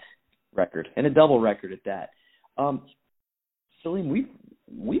 9th record, and a double record at that. Salim,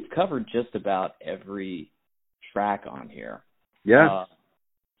 we've covered just about every track on here. Yeah.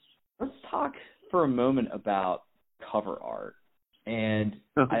 Let's talk for a moment about cover art. And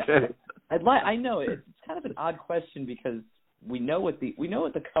okay. I know it's kind of an odd question because we know what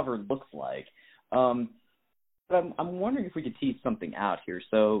the cover looks like. But I'm wondering if we could tease something out here.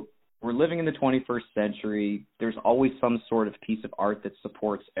 So we're living in the 21st century. There's always some sort of piece of art that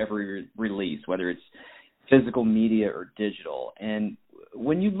supports every release, whether it's physical media or digital. And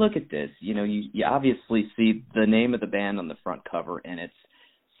when you look at this, you obviously see the name of the band on the front cover, and it's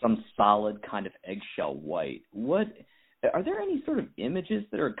some solid kind of eggshell white. Are there any sort of images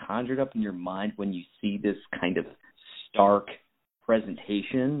that are conjured up in your mind when you see this kind of stark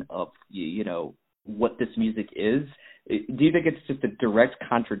presentation of, you know, what this music is? Do you think it's just a direct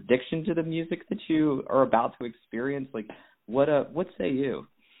contradiction to the music that you are about to experience? Like, what say you?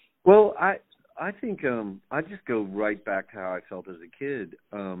 Well, I think I just go right back to how I felt as a kid,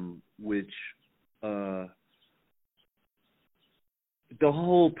 which the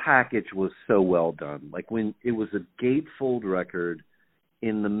whole package was so well done. Like when it was a gatefold record,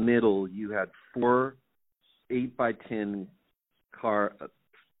 in the middle you had 4 8x10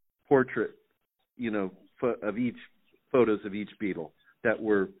 portrait, you know, of each photos of each Beatle that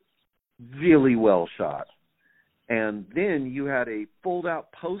were really well shot. And then you had a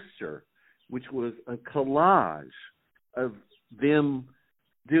fold-out poster, which was a collage of them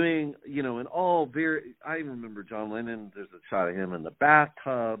doing, you know, I remember John Lennon, there's a shot of him in the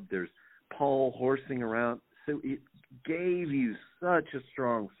bathtub, there's Paul horsing around. So it gave you such a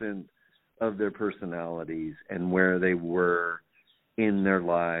strong sense of their personalities and where they were in their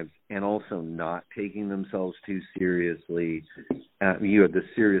lives, and also not taking themselves too seriously. You had the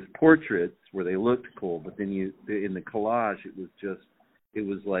serious portraits where they looked cool, but then in the collage, it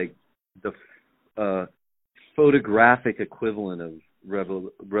was like the photographic equivalent of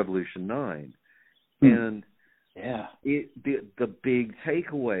Revolution 9. And yeah, the big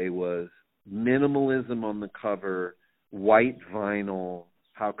takeaway was minimalism on the cover, white vinyl.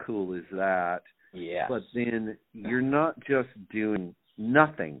 How cool is that? Yeah. But then you're not just doing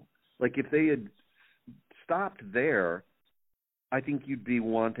nothing. Like if they had stopped there, I think you'd be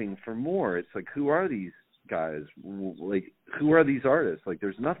wanting for more. It's like, who are these guys? Like, who are these artists? Like,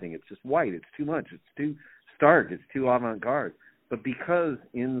 there's nothing. It's just white. It's too much. It's too stark. It's too avant-garde. But because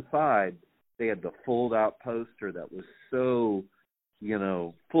inside they had the fold-out poster that was so, you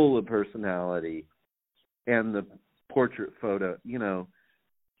know, full of personality, and the portrait photo, you know,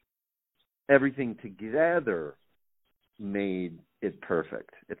 everything together made it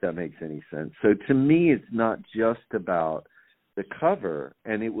perfect, if that makes any sense. So to me, it's not just about the cover,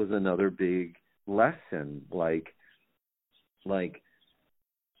 and it was another big lesson, like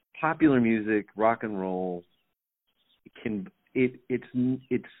popular music, rock and roll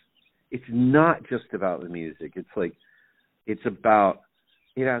it's not just about the music. It's like it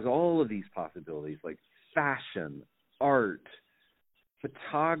has all of these possibilities, like fashion, art,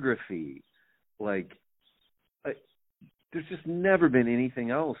 photography. Like there's just never been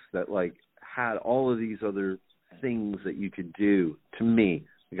anything else that like had all of these other things that you could do. To me,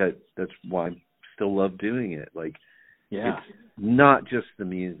 that's why I still love doing it. Like, yeah, it's not just the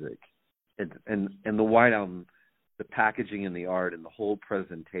music, and the White Album, the packaging and the art and the whole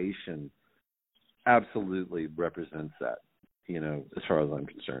presentation absolutely represents that. You know, as far as I'm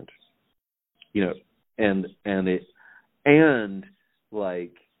concerned. You know, and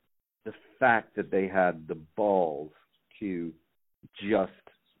like the fact that they had the balls to just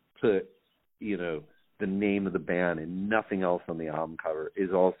put, you know, the name of the band and nothing else on the album cover is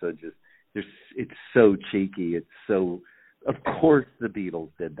also just, it's so cheeky. It's so, of course the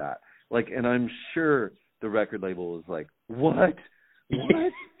Beatles did that. Like, and I'm sure the record label was like, what?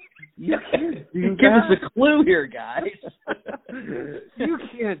 You can't do that. Give us a clue here, guys. You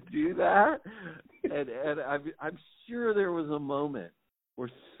can't do that. And I'm sure there was a moment where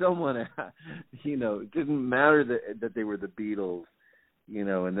someone, you know, it didn't matter that they were the Beatles, you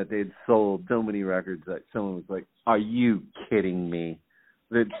know, and that they'd sold so many records that someone was like, are you kidding me?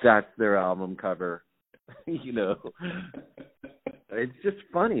 That's their album cover. You know, it's just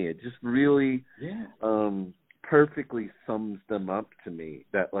funny. It just really perfectly sums them up to me.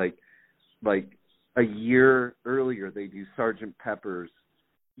 That like a year earlier they do Sgt. Pepper's,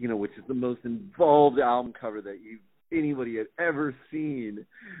 you know, which is the most involved album cover that anybody had ever seen,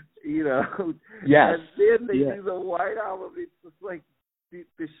 you know. Yes. And then they do the White Album. It's just like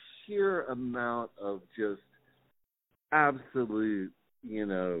the sheer amount of just absolute, you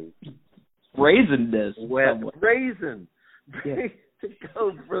know, brazenness. Brazen. To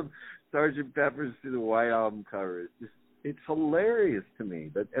go from Sgt. Pepper's to the White Album cover, it's hilarious to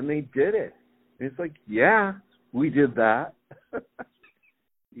me. And they did it. And it's like, yeah, we did that.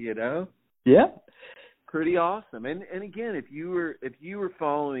 You know? Yeah. Pretty awesome. And again, if you were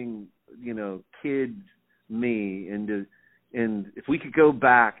following, you know, kids, me, and if we could go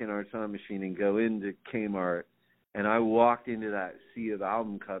back in our time machine and go into Kmart, and I walked into that sea of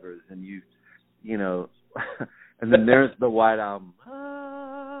album covers, and you know, and then there's the White Album,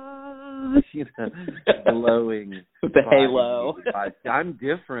 you know, glowing with the halo. I'm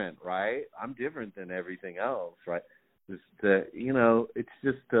different, right? I'm different than everything else, right? You know, it's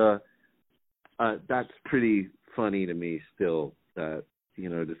just that's pretty funny to me still, that, you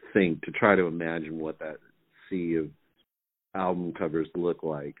know, to try to imagine what that sea of album covers look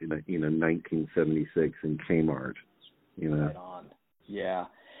like in 1976 in Kmart. Right on. Yeah.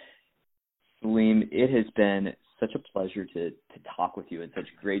 Salim, it has been such a pleasure to talk with you in such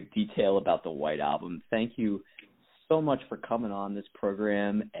great detail about the White Album. Thank you so much for coming on this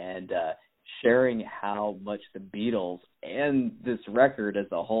program and sharing how much the Beatles and this record as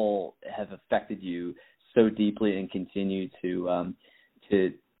a whole have affected you so deeply and continue to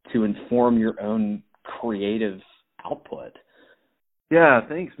inform your own creative output. Yeah,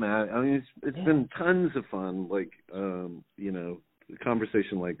 thanks, Matt. I mean, it's been tons of fun. Like, a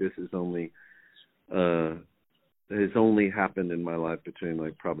conversation like this is has only happened in my life between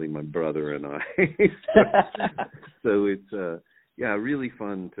like probably my brother and I. so it's really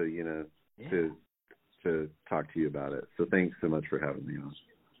fun to talk to you about it. So thanks so much for having me on.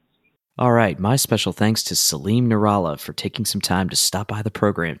 All right, my special thanks to Salim Nurallah for taking some time to stop by the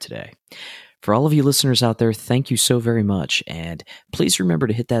program today. For all of you listeners out there, thank you so very much. And please remember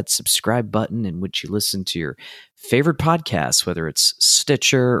to hit that subscribe button in which you listen to your favorite podcasts, whether it's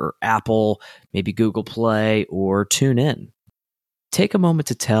Stitcher or Apple, maybe Google Play, or TuneIn. Take a moment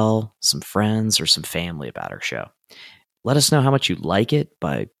to tell some friends or some family about our show. Let us know how much you like it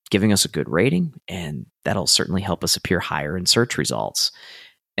by giving us a good rating, and that'll certainly help us appear higher in search results.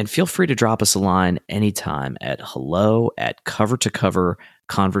 And feel free to drop us a line anytime at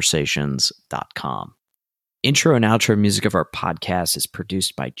hello@covertocoverconversations.com. Intro and outro music of our podcast is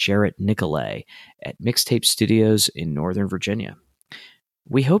produced by Jarrett Nicolay at Mixtape Studios in Northern Virginia.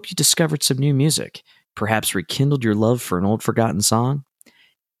 We hope you discovered some new music, perhaps rekindled your love for an old forgotten song,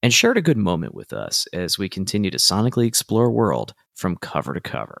 and shared a good moment with us as we continue to sonically explore world from cover to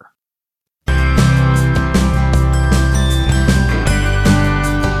cover.